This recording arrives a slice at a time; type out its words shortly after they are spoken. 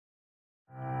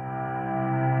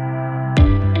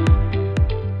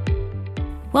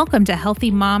Welcome to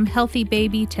Healthy Mom, Healthy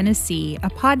Baby Tennessee, a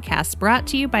podcast brought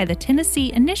to you by the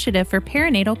Tennessee Initiative for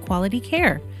Perinatal Quality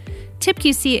Care.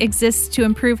 TIPQC exists to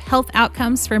improve health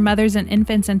outcomes for mothers and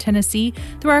infants in Tennessee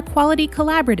through our Quality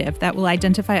Collaborative that will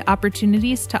identify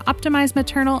opportunities to optimize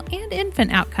maternal and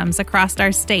infant outcomes across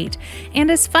our state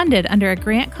and is funded under a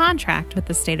grant contract with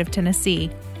the state of Tennessee.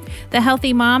 The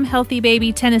Healthy Mom, Healthy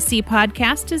Baby Tennessee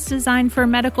podcast is designed for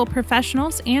medical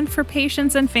professionals and for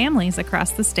patients and families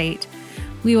across the state.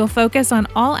 We will focus on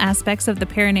all aspects of the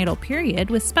perinatal period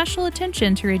with special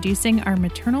attention to reducing our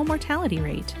maternal mortality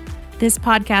rate. This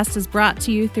podcast is brought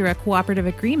to you through a cooperative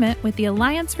agreement with the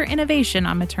Alliance for Innovation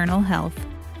on Maternal Health.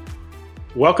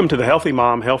 Welcome to the Healthy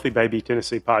Mom, Healthy Baby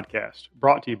Tennessee podcast,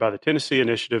 brought to you by the Tennessee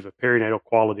Initiative of Perinatal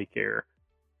Quality Care.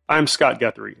 I'm Scott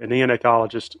Guthrie, a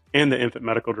neonatologist and the infant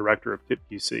medical director of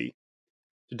TIPQC.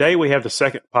 Today we have the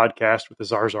second podcast with the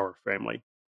Zarzar family.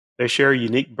 They share a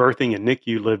unique birthing and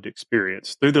NICU lived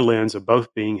experience through the lens of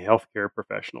both being healthcare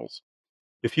professionals.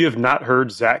 If you have not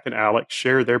heard Zach and Alex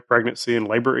share their pregnancy and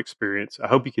labor experience, I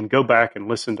hope you can go back and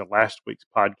listen to last week's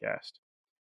podcast.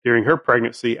 During her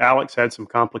pregnancy, Alex had some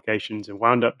complications and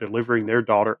wound up delivering their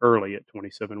daughter early at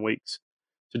 27 weeks.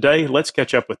 Today, let's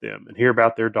catch up with them and hear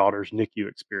about their daughter's NICU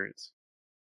experience.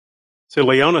 So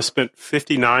Leona spent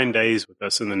 59 days with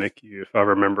us in the NICU, if I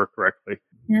remember correctly.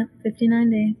 Yeah, 59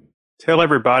 days. Tell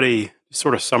everybody,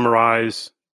 sort of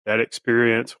summarize that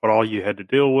experience, what all you had to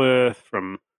deal with,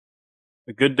 from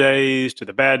the good days to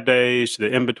the bad days to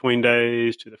the in-between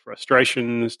days to the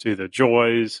frustrations to the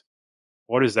joys.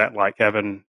 What is that like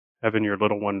having your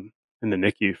little one in the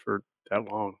NICU for that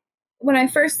long? When I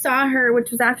first saw her,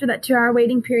 which was after that 2-hour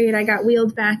waiting period, I got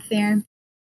wheeled back there,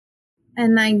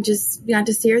 and I just got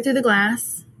to see her through the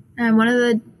glass. And one of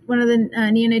the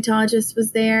neonatologists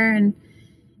was there, and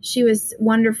she was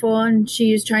wonderful, and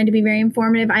she was trying to be very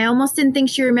informative. I almost didn't think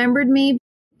she remembered me,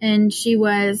 and she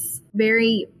was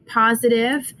very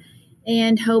positive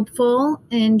and hopeful,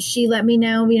 and she let me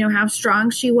know, how strong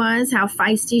she was, how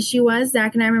feisty she was.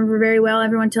 Zach and I remember very well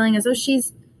everyone telling us, oh,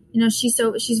 she's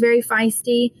very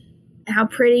feisty, how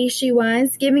pretty she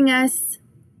was, giving us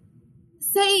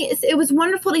it was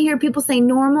wonderful to hear people say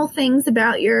normal things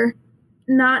about your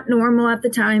not normal at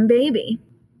the time baby,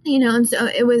 and so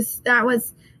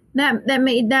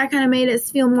that kind of made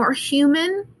us feel more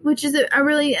human, which is a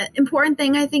really important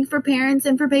thing, I think, for parents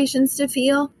and for patients to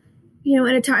feel,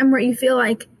 at a time where you feel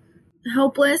like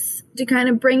hopeless, to kind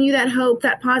of bring you that hope,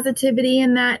 that positivity,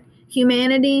 and that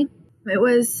humanity. That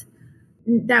was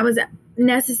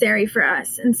necessary for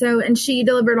us. And she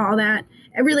delivered all that.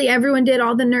 Really, everyone did,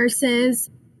 all the nurses,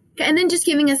 and then just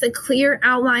giving us a clear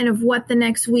outline of what the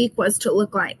next week was to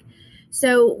look like.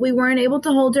 So we weren't able to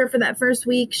hold her for that first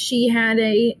week. She had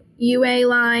a UA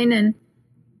line,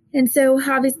 and so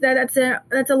obviously that's a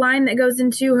line that goes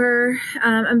into her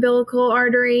umbilical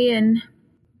artery, and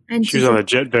she was on a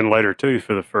jet ventilator too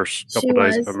for the first couple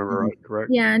days, if I remember right,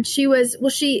 correct? Yeah, and she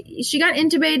got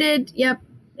intubated. Yep,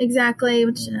 exactly.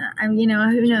 Which who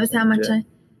knows how much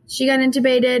she got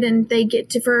intubated, and they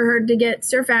for her to get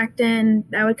surfactant.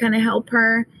 That would kind of help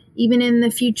her even in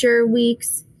the future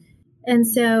weeks, and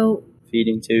so.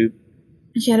 Feeding tube.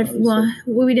 She had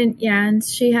and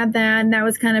she had that, and that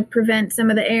was kind of prevent some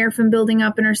of the air from building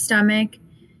up in her stomach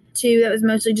too. That was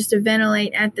mostly just to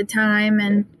ventilate at the time,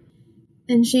 and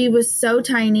she was so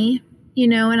tiny,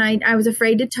 and I was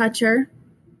afraid to touch her,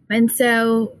 and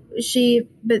so it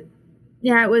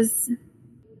was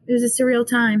a surreal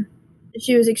time.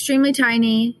 She was extremely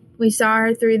tiny. We saw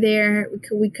her through there.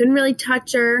 We couldn't really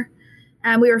touch her.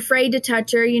 We were afraid to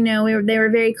touch her. They were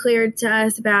very clear to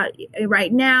us about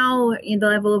right now, the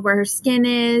level of where her skin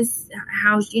is,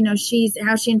 how she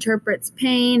interprets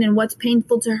pain and what's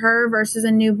painful to her versus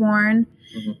a newborn.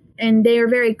 Mm-hmm. And they are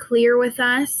very clear with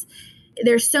us.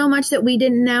 There's so much that we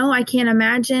didn't know. I can't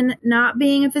imagine not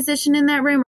being a physician in that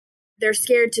room. They're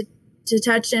scared to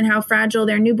touch and how fragile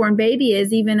their newborn baby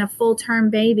is, even a full-term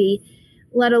baby,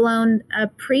 let alone a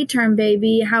preterm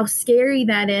baby, how scary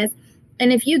that is.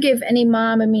 And if you give any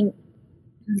mom, I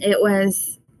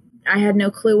had no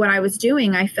clue what I was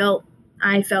doing. I felt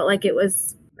like it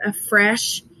was I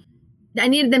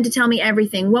needed them to tell me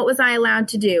everything. What was I allowed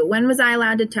to do? When was I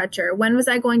allowed to touch her? When was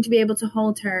I going to be able to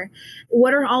hold her?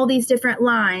 What are all these different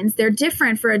lines? They're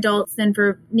different for adults than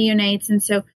for neonates. And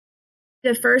so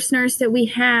the first nurse that we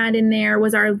had in there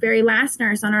was our very last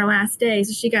nurse on our last day.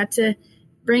 So she got to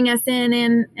bring us in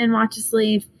and watch us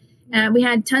leave. We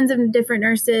had tons of different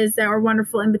nurses that were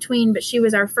wonderful in between, but she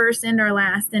was our first and our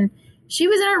last. And she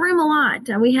was in our room a lot.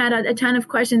 We had a ton of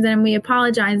questions, and we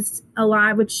apologized a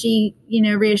lot, which she,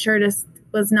 reassured us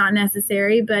was not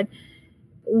necessary. But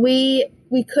we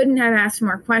couldn't have asked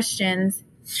more questions.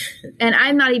 And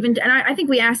I think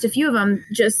we asked a few of them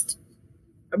just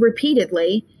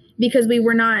repeatedly because we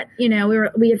were not,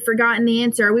 we had forgotten the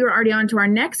answer. We were already on to our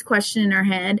next question in our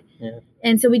head. Yeah.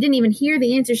 And so we didn't even hear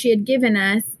the answer she had given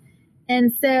us.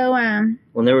 And so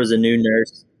when there was a new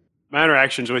nurse, my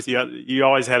interactions with you, you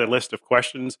always had a list of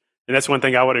questions. And that's one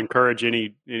thing I would encourage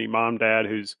any mom, dad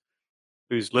who's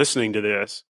listening to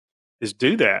this is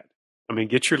do that. I mean,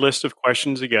 get your list of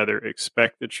questions together.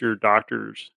 Expect that your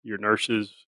doctors, your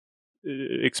nurses,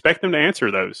 expect them to answer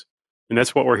those. And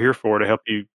that's what we're here for, to help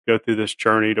you go through this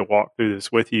journey, to walk through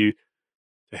this with you,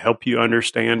 to help you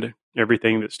understand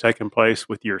everything that's taken place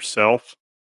with yourself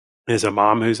as a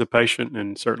mom who's a patient.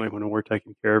 And certainly when we're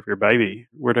taking care of your baby,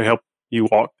 we're to help you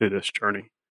walk through this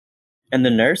journey. And the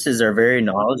nurses are very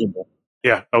knowledgeable.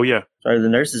 Yeah. Oh, yeah. Sorry, the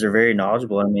nurses are very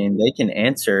knowledgeable. I mean, they can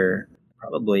answer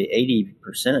probably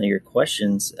 80% of your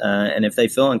questions. And if they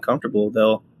feel uncomfortable,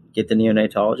 they'll get the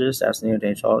neonatologist, ask the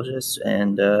neonatologist,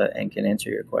 and can answer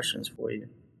your questions for you.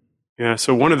 Yeah.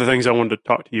 So one of the things I wanted to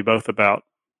talk to you both about,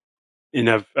 and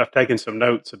I've taken some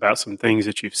notes about some things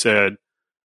that you've said.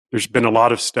 There's been a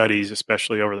lot of studies,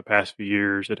 especially over the past few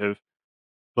years, that have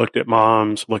looked at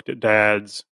moms, looked at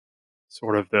dads,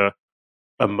 sort of the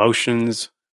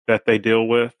emotions that they deal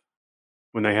with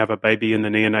when they have a baby in the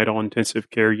neonatal intensive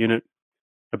care unit.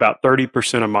 About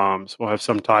 30% of moms will have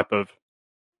some type of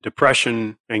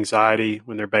depression, anxiety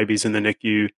when their baby's in the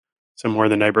NICU. Somewhere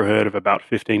in the neighborhood of about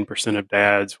 15% of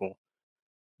dads will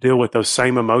deal with those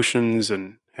same emotions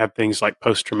and have things like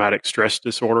post-traumatic stress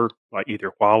disorder, like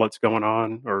either while it's going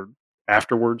on or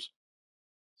afterwards.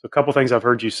 So a couple things I've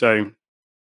heard you say: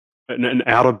 an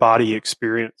out-of-body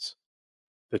experience,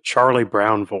 the Charlie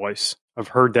Brown voice. I've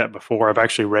heard that before. I've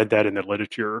actually read that in the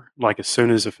literature. Like as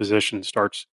soon as a physician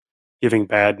starts giving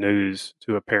bad news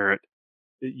to a parent,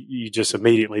 you just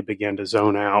immediately begin to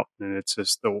zone out, and it's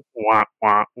just the wah,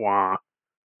 wah, wah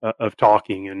of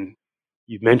talking. And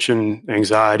you mentioned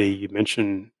anxiety, you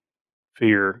mentioned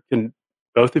fear. Can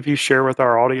both of you share with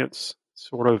our audience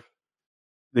sort of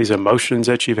these emotions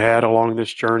that you've had along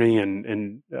this journey?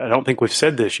 And I don't think we've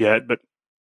said this yet, but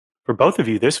for both of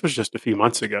you, this was just a few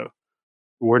months ago.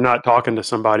 We're not talking to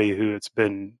somebody who it's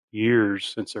been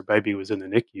years since their baby was in the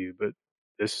NICU, but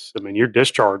your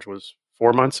discharge was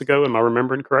 4 months ago. Am I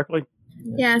remembering correctly?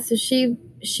 Yeah. So she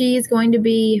is going to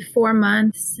be 4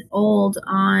 months old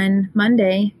on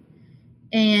Monday,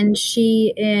 and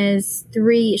she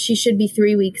should be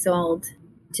 3 weeks old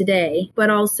today, but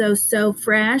also so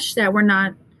fresh that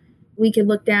we could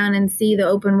look down and see the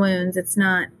open wounds. It's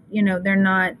not, they're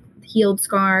not healed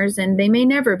scars, and they may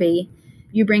never be.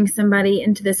 You bring somebody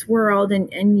into this world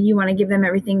and you want to give them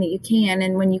everything that you can.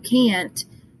 And when you can't,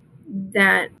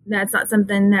 that's not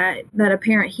something that a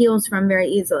parent heals from very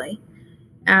easily.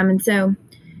 And so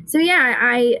yeah,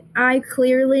 I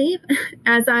clearly,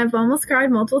 as I've almost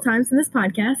cried multiple times in this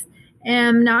podcast,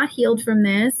 am not healed from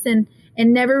this and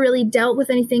never really dealt with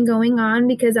anything going on,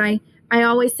 because I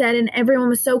always said, and everyone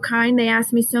was so kind. They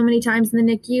asked me so many times in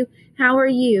the NICU, how are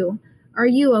you? Are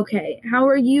you okay? How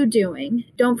are you doing?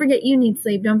 Don't forget you need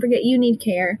sleep. Don't forget you need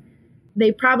care.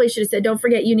 They probably should have said, don't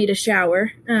forget you need a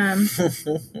shower.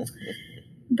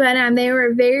 But they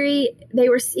were,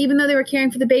 even though they were caring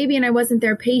for the baby and I wasn't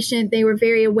their patient, they were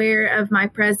very aware of my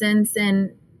presence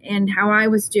and how I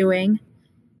was doing.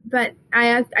 But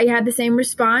I had the same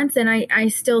response, and I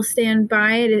still stand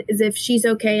by it as if she's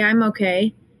okay, I'm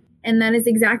okay. And that is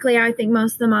exactly how I think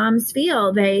most of the moms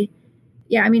feel.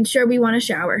 Sure, we want a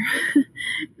shower,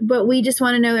 but we just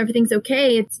want to know everything's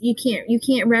okay. You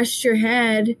can't rest your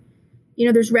head.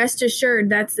 There's rest assured.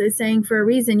 That's a saying for a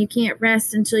reason. You can't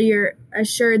rest until you're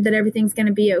assured that everything's going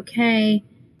to be okay.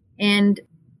 And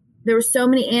there were so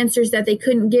many answers that they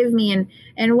couldn't give me.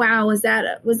 And wow, was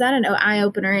that an eye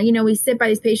opener? We sit by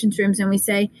these patients' rooms and we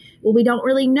say, well, we don't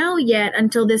really know yet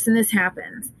until this and this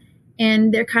happens.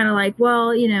 And they're kind of like,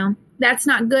 well, that's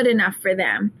not good enough for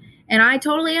them. And I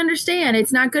totally understand.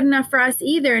 It's not good enough for us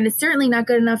either. And it's certainly not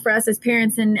good enough for us as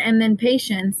parents and then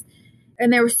patients.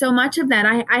 And there was so much of that.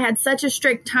 I had such a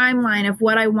strict timeline of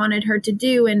what I wanted her to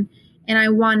do. And I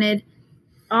wanted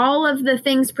all of the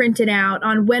things printed out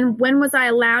on when was I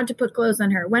allowed to put clothes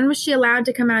on her? When was she allowed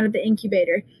to come out of the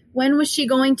incubator? When was she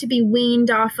going to be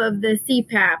weaned off of the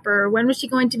CPAP? Or when was she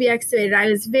going to be extubated?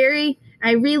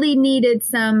 I really needed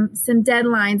some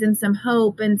deadlines and some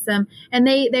hope and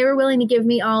they were willing to give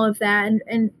me all of that.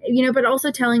 And but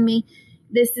also telling me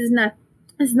this is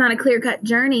not a clear-cut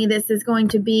journey. There's going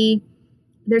to be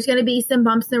some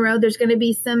bumps in the road. There's going to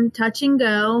be some touch and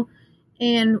go.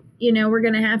 And, we're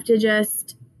going to have to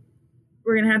just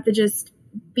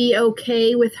be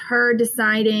okay with her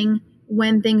deciding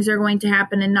when things are going to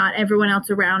happen and not everyone else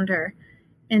around her.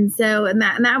 And so, and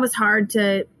that was hard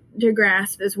to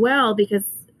grasp as well because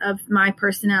of my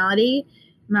personality,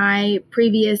 my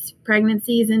previous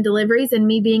pregnancies and deliveries, and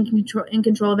me being in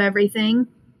control of everything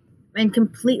and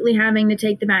completely having to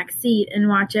take the back seat and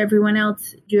watch everyone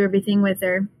else do everything with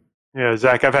her. Yeah,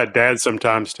 Zach, I've had dads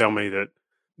sometimes tell me that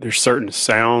there's certain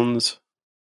sounds,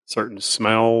 certain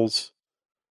smells,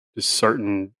 just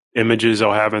certain images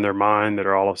they'll have in their mind that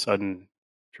are all of a sudden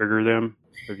trigger them.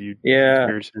 Have you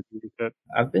experienced anything like that?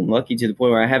 I've been lucky to the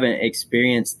point where I haven't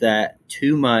experienced that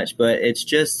too much, but it's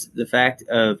just the fact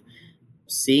of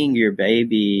seeing your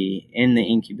baby in the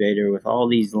incubator with all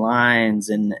these lines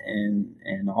and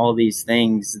all these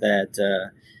things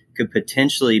that could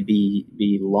potentially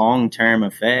be long-term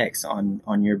effects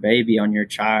on your baby, on your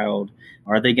child.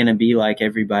 Are they going to be like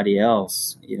everybody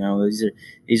else? You know,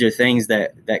 these are things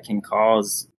that can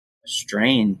cause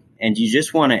strain, and you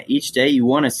just want to, each day you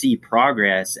want to see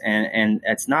progress, and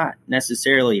it's not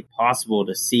necessarily possible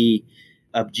to see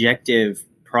objective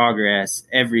progress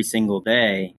every single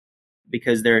day,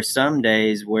 because there are some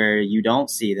days where you don't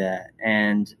see that,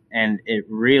 and it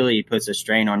really puts a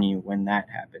strain on you when that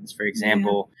happens. For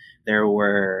example, there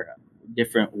were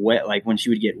different like when she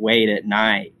would get weighed at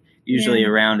night, usually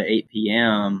around 8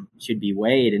 p.m. she'd be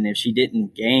weighed, and if she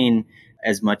didn't gain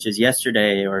as much as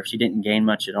yesterday, or if she didn't gain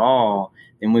much at all,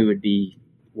 then we would be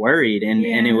worried, and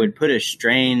it would put a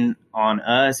strain on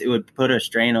us. It would put a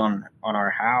strain on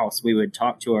our house. We would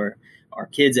talk to our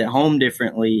kids at home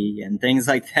differently and things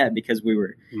like that because we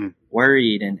were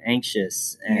worried and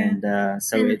anxious. And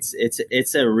so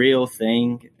it's a real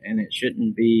thing, and it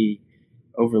shouldn't be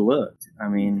overlooked. I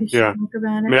mean,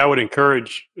 I would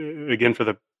encourage, again, for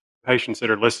the patients that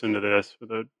are listening to this, for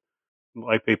the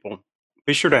lay people,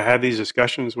 be sure to have these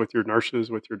discussions with your nurses,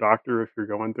 with your doctor, if you're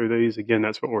going through these. Again,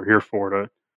 that's what we're here for, to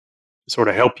sort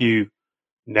of help you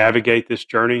navigate this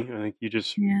journey. I think you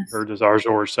just heard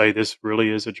Zarzor say this really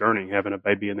is a journey, having a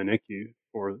baby in the NICU,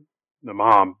 for the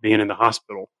mom being in the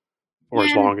hospital for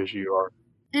as long as you are.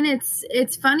 And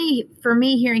it's funny for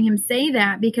me hearing him say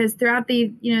that, because throughout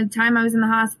the time I was in the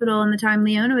hospital and the time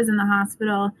Leona was in the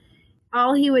hospital,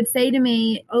 all he would say to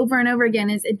me over and over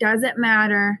again is, it doesn't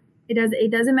matter.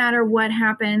 It doesn't matter what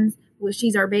happens. Well,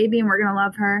 she's our baby and we're going to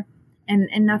love her, and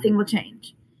nothing will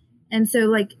change. And so,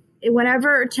 like,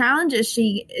 whatever challenges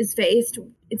she is faced,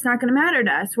 it's not going to matter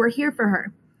to us. We're here for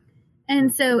her.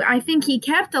 And so I think he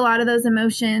kept a lot of those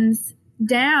emotions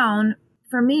down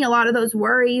for me, a lot of those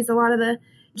worries, a lot of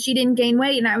she didn't gain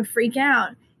weight and I would freak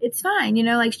out. It's fine.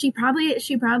 Like it's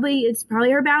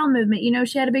probably her bowel movement.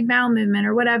 She had a big bowel movement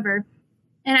or whatever.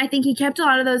 And I think he kept a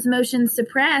lot of those emotions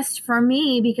suppressed for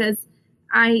me, because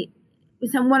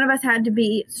one of us had to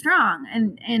be strong,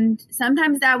 and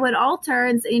sometimes that would alter,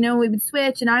 and we would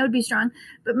switch and I would be strong,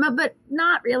 but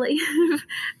not really.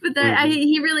 But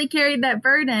he really carried that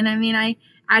burden. I mean,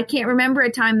 I can't remember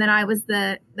a time that I was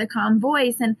the calm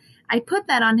voice, and I put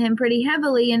that on him pretty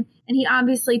heavily, and he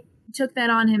obviously took that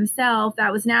on himself.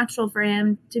 That was natural for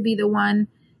him to be the one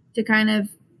to kind of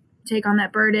take on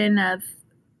that burden of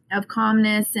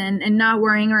calmness and not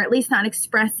worrying, or at least not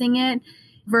expressing it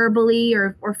verbally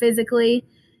or physically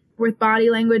with body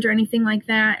language or anything like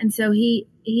that. And so he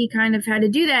kind of had to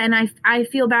do that. And I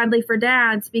feel badly for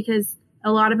dads, because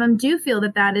a lot of them do feel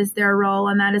that is their role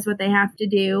and that is what they have to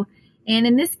do. And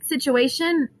in this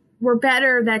situation, we're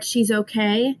better that she's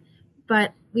okay,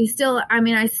 but I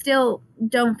still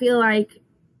don't feel like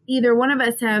either one of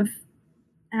us have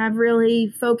really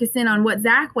focused in on what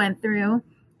Zach went through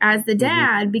as the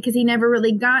dad, because he never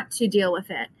really got to deal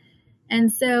with it.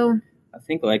 And so I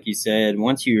think, like you said,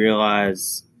 once you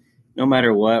realize no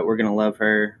matter what, we're going to love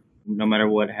her, no matter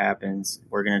what happens,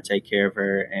 we're going to take care of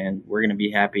her, and we're going to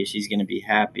be happy. She's going to be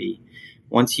happy.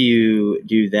 Once you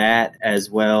do that, as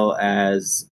well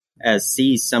as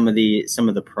see some of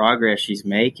the progress she's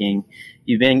making,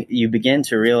 you begin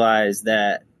to realize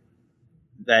that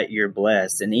you're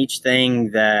blessed, and each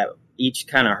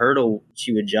kind of hurdle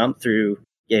she would jump through,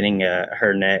 getting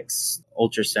her next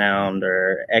ultrasound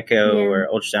or echo or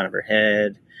ultrasound of her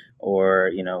head, or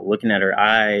looking at her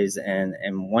eyes, and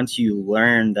once you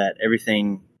learn that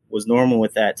everything was normal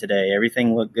with that today,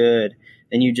 everything looked good,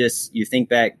 then you think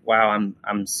back, wow,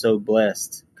 I'm so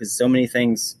blessed, because so many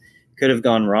things could have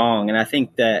gone wrong. And I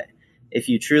think that if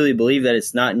you truly believe that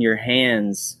it's not in your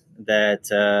hands,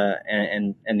 that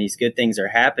and these good things are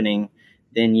happening,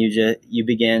 then you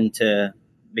begin to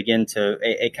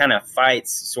it kind of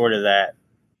fights sort of that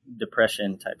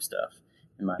depression type stuff.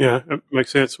 That makes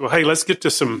sense. Well, hey, let's get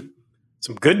to some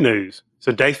good news.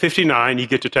 So day 59, you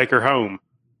get to take her home.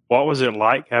 What was it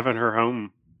like having her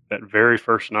home that very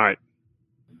first night?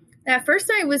 That first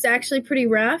night was actually pretty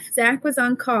rough. Zach was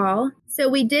on call. So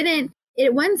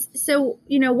once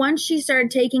she started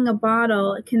taking a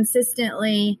bottle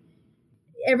consistently,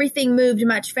 everything moved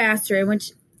much faster.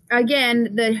 Which,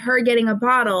 again, her getting a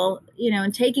bottle,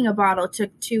 and taking a bottle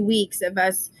took 2 weeks of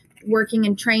us working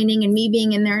and training and me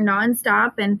being in there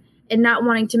nonstop and not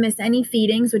wanting to miss any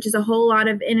feedings, which is a whole lot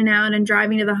of in and out and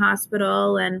driving to the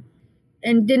hospital and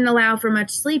didn't allow for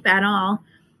much sleep at all.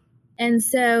 And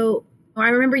so I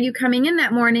remember you coming in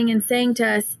that morning and saying to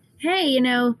us, hey, I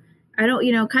don't,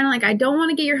 kind of like, I don't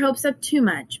want to get your hopes up too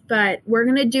much, but we're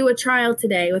going to do a trial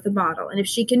today with a bottle. And if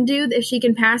she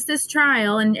can pass this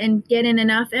trial and get in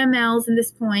enough mLs in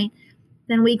this point,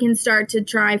 then we can start to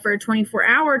try for a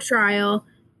 24-hour trial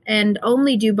and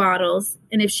only do bottles.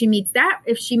 And if she meets that,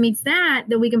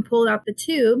 then we can pull out the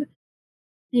tube,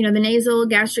 the nasal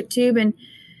gastric tube, and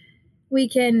we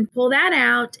can pull that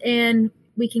out and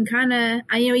we can kind of,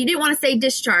 you didn't want to say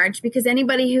discharge, because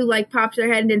anybody who popped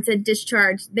their head and said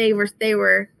discharge, they were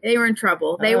in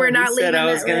trouble. They were not leaving. Said I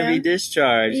was going to be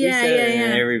discharged. Yeah,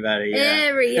 Everybody.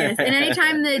 Yeah. Yes. And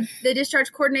anytime the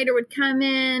discharge coordinator would come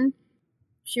in,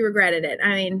 she regretted it.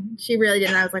 I mean, she really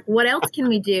didn't. I was like, what else can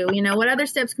we do? What other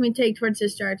steps can we take towards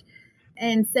discharge?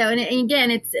 And so, and again,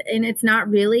 it's not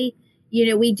really,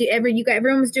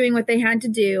 everyone was doing what they had to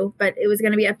do, but it was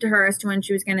going to be up to her as to when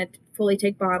she was going to fully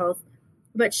take bottles.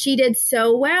 But she did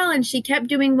so well, and she kept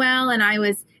doing well. And I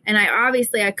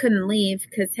couldn't leave,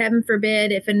 because heaven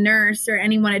forbid if a nurse or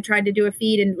anyone had tried to do a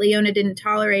feed and Leona didn't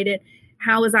tolerate it,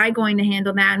 how was I going to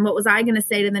handle that? And what was I going to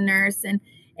say to the nurse?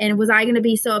 And was I going to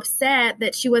be so upset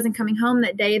that she wasn't coming home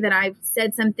that day that I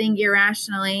said something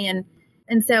irrationally?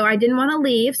 And so I didn't want to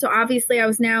leave. So obviously I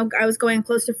was going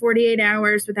close to 48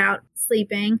 hours without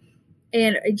sleeping,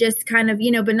 and just kind of,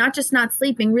 but not just not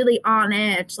sleeping, really on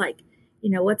edge,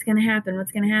 what's going to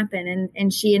happen?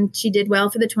 And she did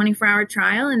well for the 24-hour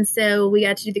trial. And so we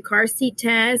got to do the car seat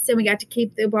test, and we got to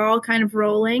keep the ball kind of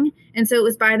rolling. And so it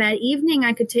was by that evening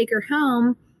I could take her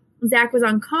home. Zach was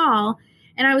on call,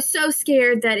 and I was so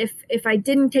scared that if I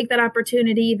didn't take that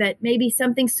opportunity, that maybe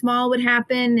something small would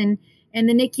happen and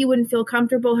the NICU wouldn't feel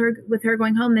comfortable with her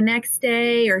going home the next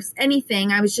day or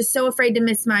anything. I was just so afraid to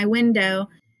miss my window.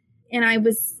 And I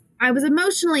was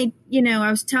emotionally,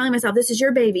 I was telling myself, this is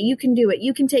your baby. You can do it.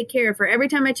 You can take care of her. Every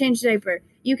time I change the diaper,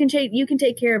 you can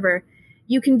take care of her.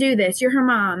 You can do this. You're her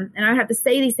mom. And I would have to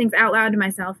say these things out loud to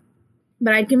myself.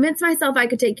 But I'd convinced myself I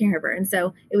could take care of her. And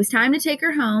so it was time to take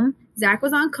her home. Zach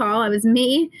was on call. It was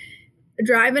me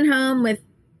driving home with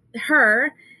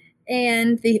her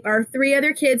and our 3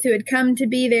 other kids who had come to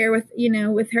be there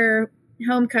with her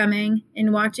homecoming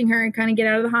and watching her and kind of get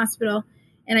out of the hospital.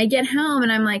 And I get home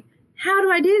and I'm like, how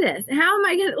do I do this? How am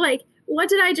I going to, what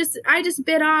did I just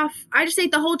bit off? I just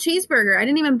ate the whole cheeseburger. I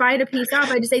didn't even bite a piece off.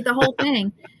 I just ate the whole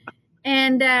thing.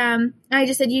 And I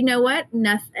just said, you know what?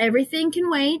 Everything can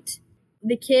wait.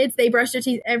 The kids, they brush their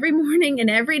teeth every morning and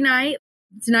every night.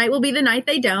 Tonight will be the night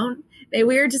they don't.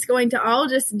 We are just going to all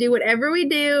just do whatever we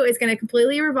do. It's going to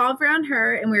completely revolve around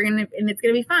her, and it's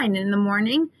going to be fine. And in the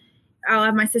morning, I'll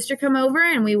have my sister come over,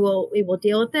 and we will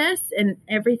deal with this, and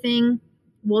everything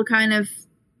we'll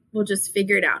just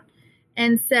figure it out.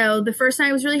 And so the first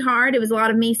night was really hard. It was a lot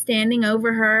of me standing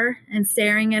over her and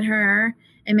staring at her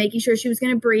and making sure she was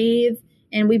going to breathe.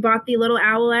 And we bought the little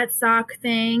owlette sock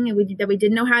thing that we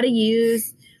didn't know how to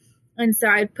use. And so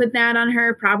I put that on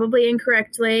her probably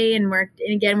incorrectly. And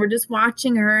we're just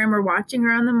watching her, and we're watching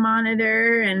her on the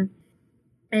monitor. And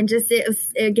just, it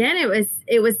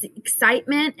was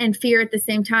excitement and fear at the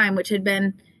same time, which had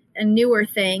been a newer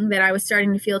thing that I was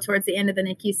starting to feel towards the end of the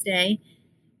NICU stay.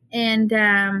 And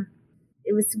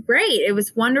it was great. It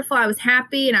was wonderful. I was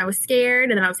happy and I was scared,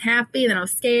 and then I was happy and then I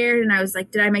was scared, and I was like,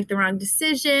 did I make the wrong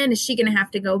decision? Is she going to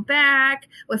have to go back?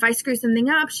 Well, if I screw something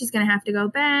up, she's going to have to go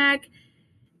back.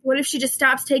 What if she just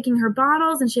stops taking her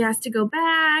bottles and she has to go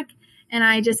back? And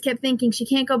I just kept thinking, she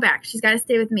can't go back. She's got to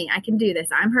stay with me. I can do this.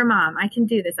 I'm her mom. I can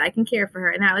do this. I can care for her.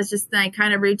 And that was just the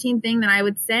kind of routine thing that I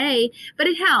would say, but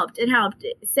it helped. It helped.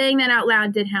 Saying that out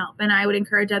loud did help. And I would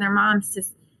encourage other moms to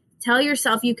tell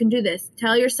yourself you can do this.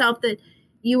 Tell yourself that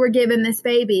you were given this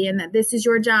baby and that this is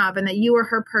your job and that you are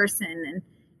her person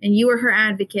and you are her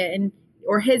advocate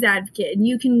or his advocate, and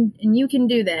you can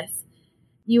do this.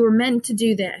 You were meant to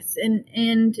do this, and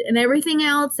everything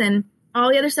else and all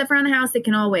the other stuff around the house, it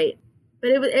can all wait.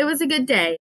 But it was a good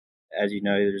day. As you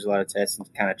know, there's a lot of tests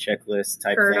and kind of checklist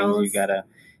type Hurdles. things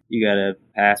you gotta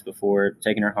pass before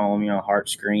taking her home. Heart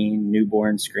screen,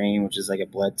 newborn screen, which is like a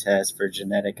blood test for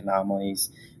genetic anomalies,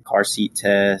 car seat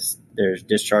tests, there's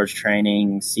discharge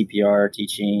training, CPR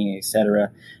teaching,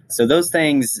 etc. So those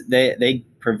things, they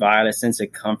provide a sense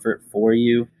of comfort for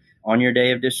you on your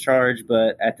day of discharge,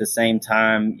 but at the same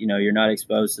time, you're not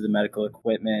exposed to the medical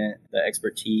equipment, the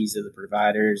expertise of the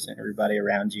providers and everybody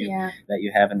around you that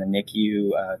you have in the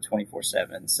NICU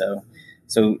 24/7.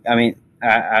 So I mean,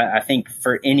 I think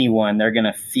for anyone, they're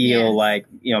going to feel like,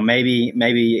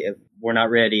 maybe we're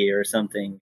not ready or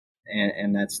something.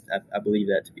 And that's, I believe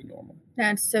that to be normal.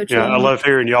 That's so true. Yeah, I love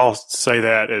hearing y'all say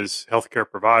that as healthcare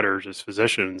providers, as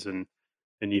physicians, and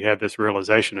you have this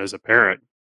realization as a parent.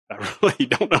 I really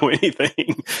don't know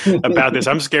anything about this.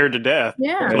 I'm scared to death.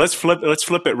 Yeah. So let's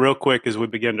flip it real quick as we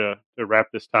begin to wrap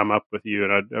this time up with you.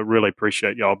 And I really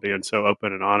appreciate y'all being so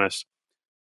open and honest.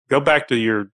 Go back to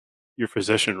your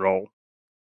physician role.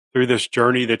 Through this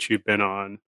journey that you've been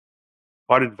on,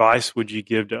 what advice would you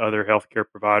give to other healthcare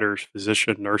providers,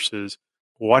 physician, nurses?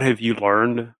 What have you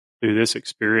learned through this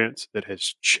experience that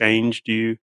has changed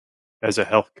you as a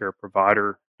healthcare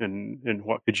provider? And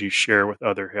what could you share with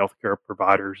other healthcare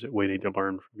providers that we need to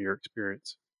learn from your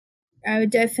experience? I would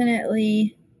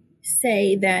definitely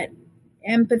say that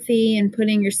empathy and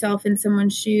putting yourself in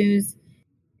someone's shoes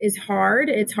is hard.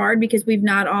 It's hard because we've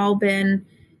not all been,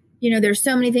 there's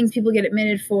so many things people get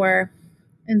admitted for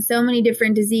and so many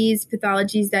different disease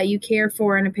pathologies that you care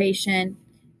for in a patient,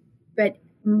 but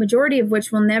majority of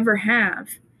which we'll never have.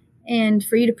 And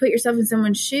for you to put yourself in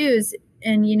someone's shoes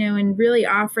and, and really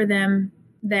offer them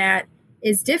that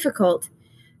is difficult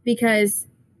because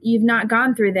you've not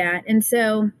gone through that. And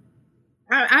so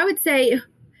I would say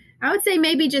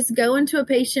maybe just go into a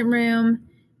patient room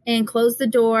and close the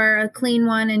door, a clean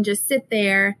one, and just sit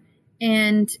there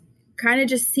and kind of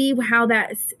just see what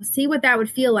that would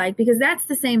feel like, because that's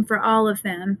the same for all of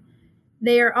them.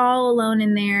 They are all alone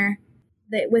in there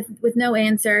with no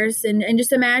answers. And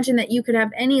just imagine that you could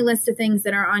have any list of things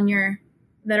that are on your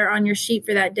sheet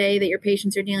for that day that your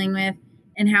patients are dealing with,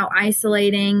 and how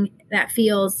isolating that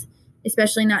feels,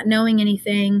 especially not knowing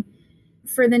anything.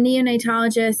 For the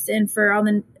neonatologists and for all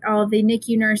the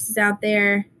NICU nurses out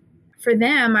there, for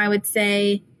them, I would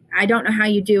say, I don't know how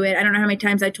you do it. I don't know how many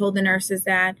times I told the nurses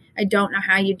that. I don't know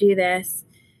how you do this.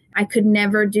 I could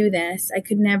never do this. I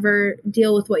could never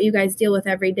deal with what you guys deal with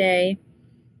every day.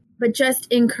 But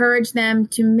just encourage them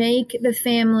to make the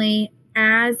family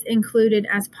as included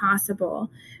as possible.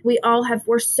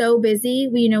 We're so busy.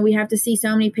 We have to see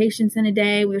so many patients in a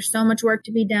day. There's so much work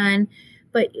to be done.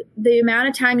 But the amount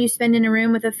of time you spend in a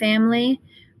room with a family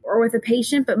or with a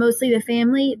patient, but mostly the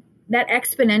family, that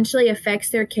exponentially affects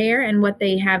their care and what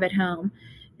they have at home,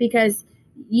 because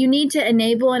you need to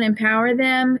enable and empower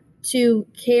them to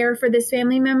care for this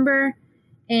family member.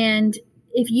 And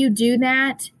if you do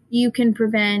that, you can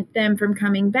prevent them from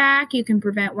coming back. You can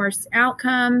prevent worse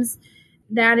outcomes.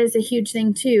 That is a huge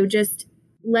thing too. Just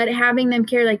having them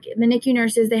care. Like the NICU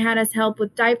nurses, they had us help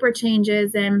with diaper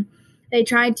changes, and they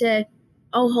tried to,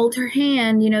 hold her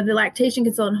hand, the lactation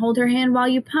consultant, hold her hand while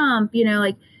you pump,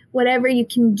 like whatever you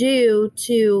can do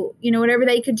to, whatever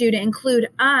they could do to include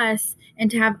us and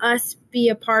to have us be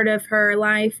a part of her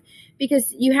life,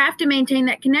 because you have to maintain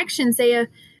that connection. Say a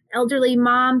elderly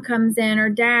mom comes in, or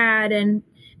dad,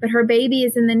 but her baby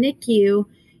is in the NICU,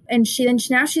 and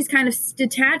now she's kind of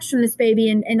detached from this baby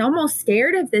and almost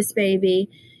scared of this baby.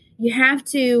 You have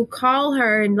to call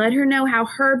her and let her know how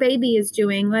her baby is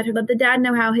doing. Let the dad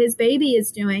know how his baby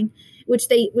is doing, which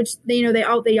they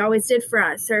always did for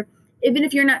us. Or even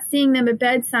if you're not seeing them at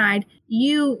bedside,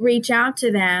 you reach out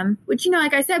to them, which,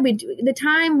 like I said, we do the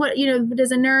time. What,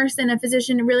 does a nurse and a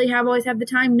physician really always have the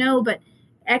time? No, but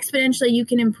exponentially you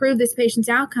can improve this patient's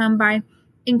outcome by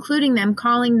including them,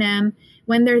 calling them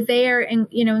when they're there, and,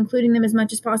 including them as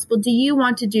much as possible. Do you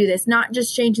want to do this? Not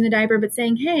just changing the diaper, but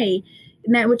saying, hey,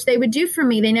 and that, which they would do for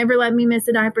me. They never let me miss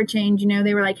a diaper change.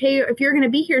 They were like, hey, if you're going to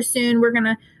be here soon,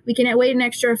 we can wait an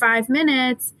extra 5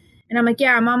 minutes. And I'm like,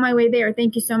 yeah, I'm on my way there.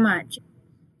 Thank you so much.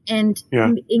 And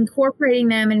incorporating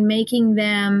them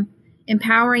and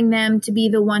empowering them to be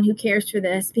the one who cares for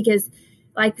this. Because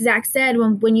like Zach said,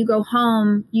 when you go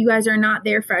home, you guys are not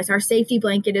there for us. Our safety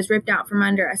blanket is ripped out from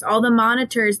under us. All the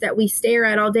monitors that we stare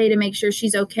at all day to make sure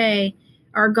she's okay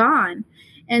are gone.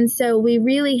 And so we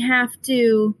really have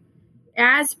to,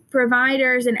 as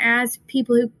providers and as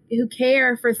people who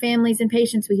care for families and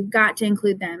patients, we've got to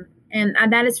include them. And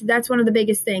that's one of the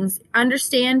biggest things.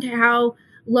 Understand how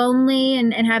lonely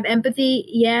and have empathy.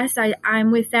 Yes,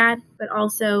 I'm with that, but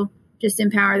also just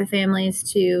empower the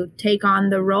families to take on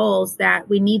the roles that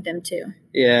we need them to.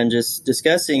 Yeah, and just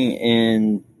discussing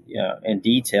in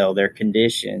detail their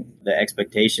condition, the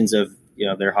expectations of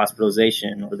their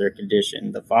hospitalization or their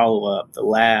condition, the follow-up, the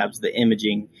labs, the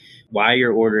imaging, why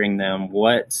you're ordering them,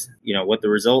 what the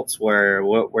results were,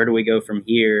 where do we go from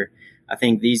here. I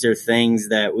think these are things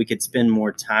that we could spend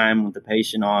more time with the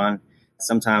patient on,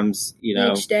 sometimes,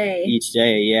 each day.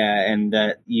 Yeah. And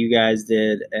that you guys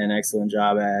did an excellent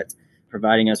job at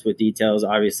providing us with details.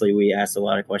 Obviously, we asked a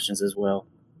lot of questions as well.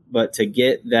 But to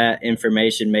get that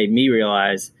information made me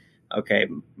realize, okay,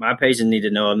 my patients need to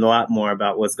know a lot more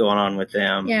about what's going on with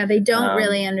them. Yeah, they don't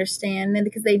really understand,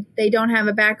 because they don't have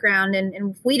a background. And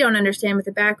if we don't understand with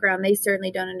a background, they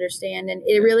certainly don't understand. And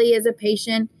it really is a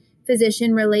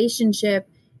patient-physician relationship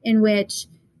in which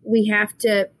we have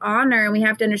to honor, and we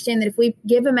have to understand that if we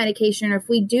give a medication or if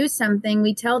we do something,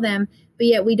 we tell them, but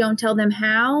yet we don't tell them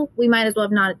how, we might as well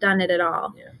have not done it at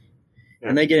all. Yeah.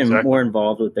 And they get more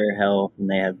involved with their health, and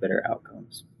they have better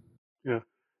outcomes. Yeah.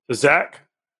 So Zach,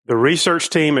 the research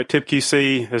team at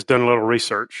TIPQC has done a little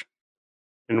research,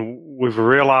 and we've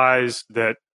realized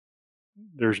that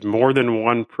there's more than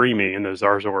one preemie in the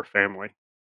Zarzor family.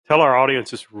 Tell our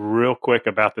audiences real quick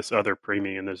about this other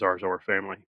preemie in the Zarzor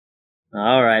family.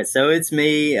 All right. So it's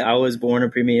me. I was born a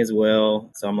preemie as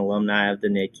well. So I'm alumni of the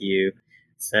NICU.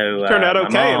 So it turned out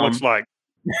okay, it looks like.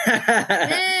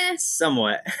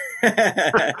 Somewhat.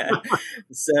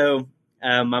 So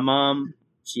my mom,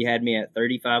 she had me at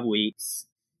 35 weeks,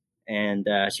 and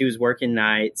she was working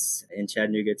nights in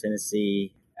Chattanooga,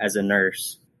 Tennessee as a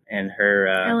nurse, and her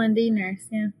L&D nurse,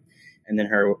 yeah. And then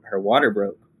her water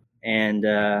broke, and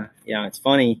it's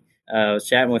funny. I was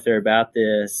chatting with her about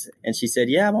this, and she said,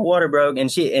 "Yeah, my water broke," and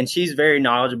she's very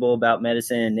knowledgeable about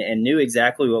medicine and knew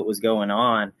exactly what was going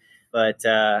on. But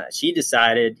she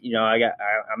decided,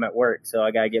 I'm at work, so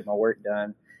I got to get my work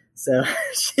done. So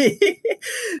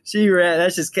she ran.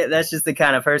 That's just the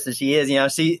kind of person she is.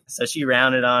 She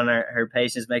rounded on her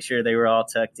patients, make sure they were all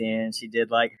tucked in. She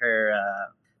did like her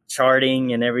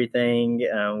charting and everything,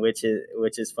 which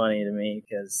is funny to me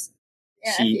because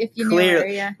she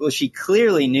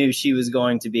clearly knew she was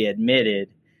going to be admitted.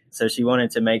 So she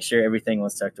wanted to make sure everything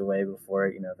was tucked away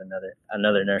before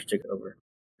another nurse took over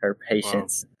her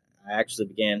patients. Wow. I actually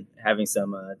began having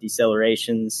some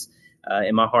decelerations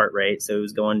in my heart rate, so it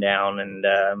was going down. And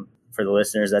for the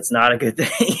listeners, that's not a good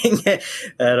thing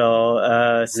at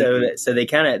all. So they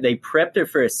prepped her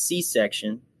for a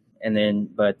C-section, and then,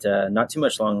 but not too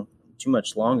much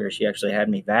longer. She actually had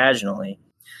me vaginally.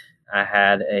 I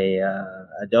had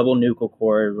a double nuchal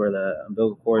cord where the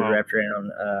umbilical cord wrapped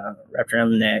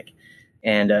around the neck.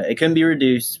 And it couldn't be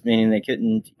reduced, meaning they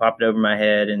couldn't pop it over my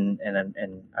head, and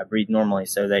I breathed normally.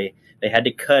 So they had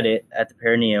to cut it at the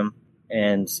perineum.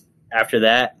 And after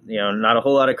that, not a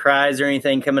whole lot of cries or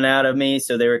anything coming out of me.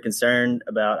 So they were concerned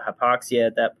about hypoxia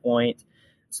at that point.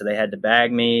 So they had to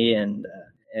bag me, and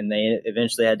they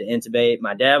eventually had to intubate.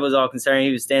 My dad was all concerned.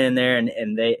 He was standing there,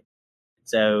 and they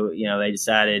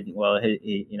decided, well,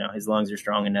 his lungs are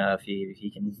strong enough.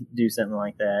 He can do something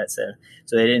like that.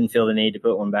 So they didn't feel the need to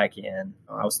put one back in.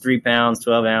 I was 3 pounds,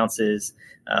 12 ounces.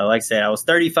 Like I said, I was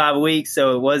 35 weeks,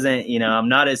 so it wasn't, I'm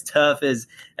not as tough as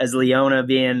Leona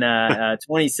being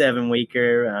 27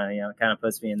 weeker. It kind of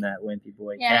puts me in that wimpy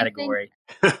boy category.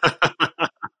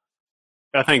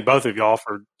 I thank both of y'all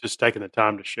for just taking the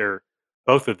time to share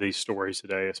both of these stories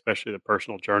today, especially the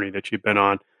personal journey that you've been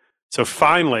on. So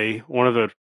finally, one of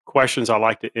the questions I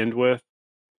like to end with,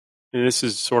 and this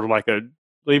is sort of like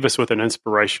leave us with an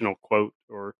inspirational quote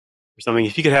or something.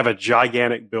 If you could have a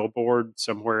gigantic billboard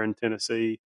somewhere in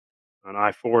Tennessee on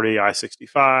I-40,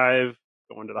 I-65,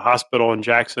 going to the hospital in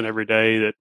Jackson every day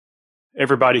that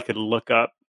everybody could look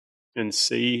up and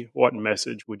see, what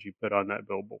message would you put on that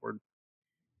billboard?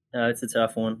 No, it's a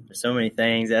tough one. There's so many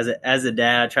things. As a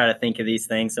dad, I try to think of these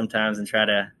things sometimes and try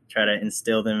to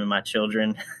instill them in my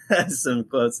children. Some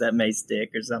quotes that may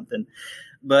stick or something.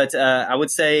 But I would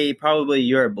say probably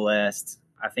you're blessed.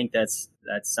 I think that's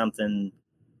something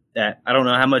that I don't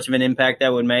know how much of an impact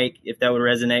that would make, if that would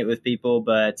resonate with people.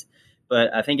 But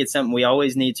I think it's something we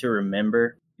always need to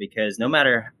remember, because no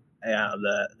matter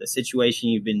the situation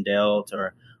you've been dealt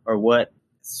or what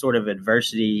sort of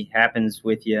adversity happens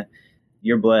with you,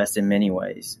 you're blessed in many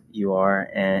ways. You are,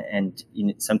 and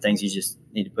some things you just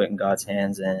need to put in God's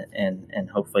hands and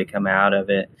hopefully come out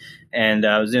of it. And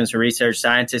I was doing some research.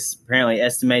 Scientists apparently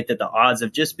estimate that the odds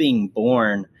of just being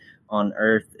born on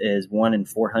Earth is 1 in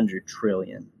 400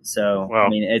 trillion. So, wow. I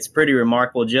mean, it's pretty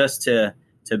remarkable just to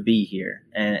be here.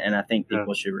 And I think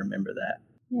people should remember that.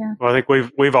 Yeah. Well, I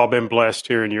think we've all been blessed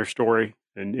hearing your story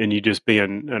and you just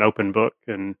being an open book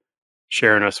and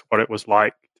sharing us what it was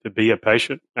like to be a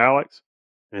patient, Alex,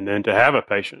 and then to have a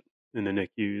patient in the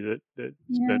NICU that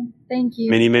Yeah, spent thank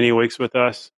you. many weeks with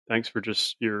us. Thanks for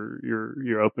just your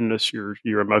openness, your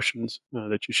emotions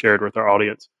that you shared with our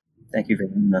audience. Thank you for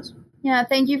having us. Yeah,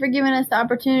 thank you for giving us the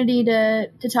opportunity to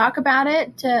talk about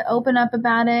it, to open up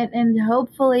about it, and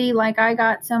hopefully, like I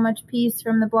got so much peace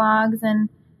from the blogs, and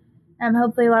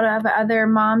hopefully a lot of other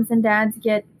moms and dads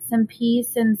get some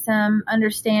peace and some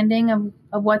understanding of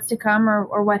what's to come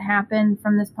or what happened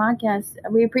from this podcast.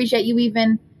 We appreciate you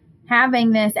even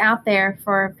having this out there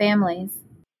for families.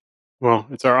 Well,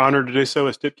 it's our honor to do so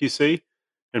as TIPQC.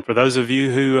 And for those of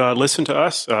you who listen to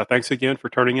us, thanks again for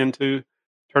turning in to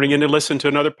listen to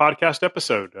another podcast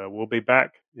episode. We'll be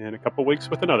back in a couple weeks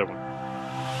with another one.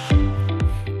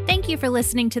 Thank you for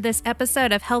listening to this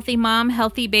episode of Healthy Mom,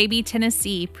 Healthy Baby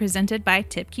Tennessee, presented by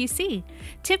TIPQC.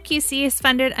 TIPQC is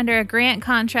funded under a grant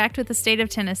contract with the state of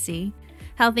Tennessee.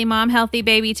 Healthy Mom, Healthy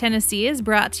Baby Tennessee is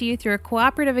brought to you through a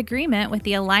cooperative agreement with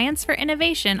the Alliance for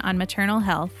Innovation on Maternal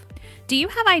Health. Do you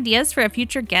have ideas for a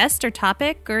future guest or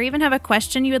topic, or even have a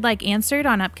question you would like answered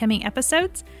on upcoming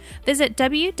episodes? Visit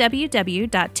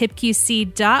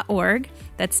www.tipqc.org,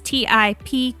 that's TIPQC.org,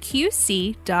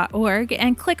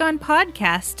 and click on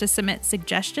podcasts to submit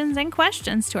suggestions and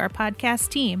questions to our podcast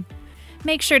team.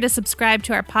 Make sure to subscribe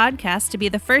to our podcast to be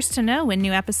the first to know when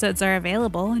new episodes are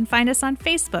available, and find us on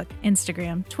Facebook,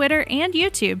 Instagram, Twitter, and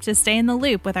YouTube to stay in the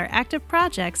loop with our active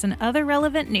projects and other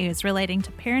relevant news relating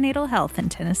to perinatal health in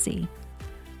Tennessee.